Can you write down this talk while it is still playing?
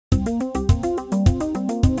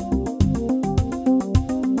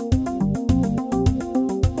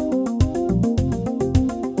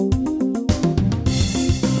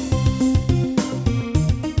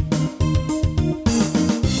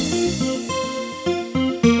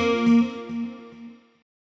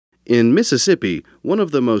In Mississippi, one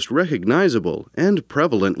of the most recognizable and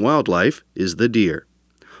prevalent wildlife is the deer.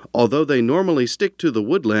 Although they normally stick to the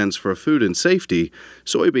woodlands for food and safety,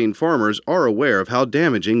 soybean farmers are aware of how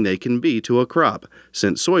damaging they can be to a crop,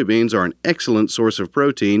 since soybeans are an excellent source of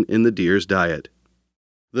protein in the deer's diet.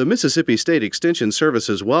 The Mississippi State Extension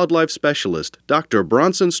Service's wildlife specialist, Dr.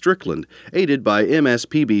 Bronson Strickland, aided by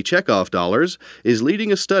MSPB checkoff dollars, is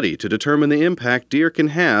leading a study to determine the impact deer can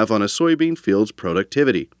have on a soybean field's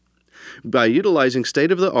productivity. By utilizing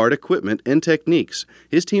state-of-the-art equipment and techniques,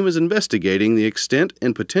 his team is investigating the extent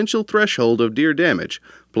and potential threshold of deer damage,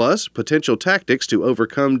 plus potential tactics to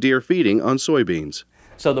overcome deer feeding on soybeans.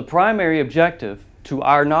 So the primary objective, to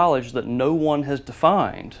our knowledge that no one has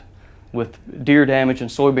defined with deer damage and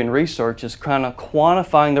soybean research, is kind of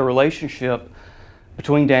quantifying the relationship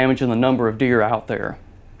between damage and the number of deer out there.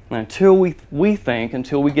 And until we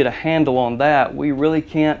get a handle on that, we really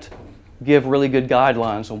can't give really good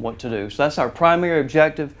guidelines on what to do. So that's our primary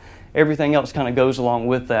objective. Everything else kind of goes along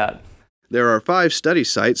with that. There are 5 study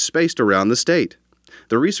sites spaced around the state.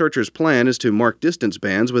 The researchers' plan is to mark distance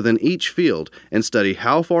bands within each field and study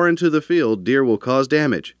how far into the field deer will cause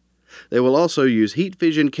damage. They will also use heat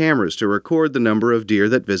vision cameras to record the number of deer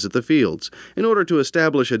that visit the fields in order to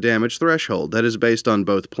establish a damage threshold that is based on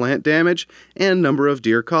both plant damage and number of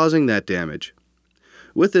deer causing that damage.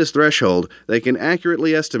 With this threshold, they can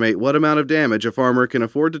accurately estimate what amount of damage a farmer can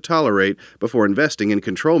afford to tolerate before investing in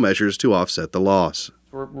control measures to offset the loss.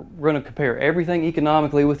 We're going to compare everything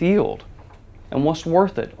economically with yield and what's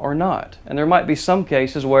worth it or not. And there might be some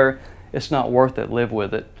cases where it's not worth it, live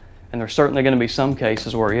with it. And there's certainly going to be some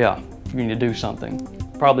cases where, yeah, you need to do something.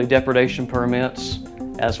 Probably depredation permits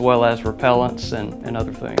as well as repellents and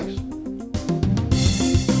other things.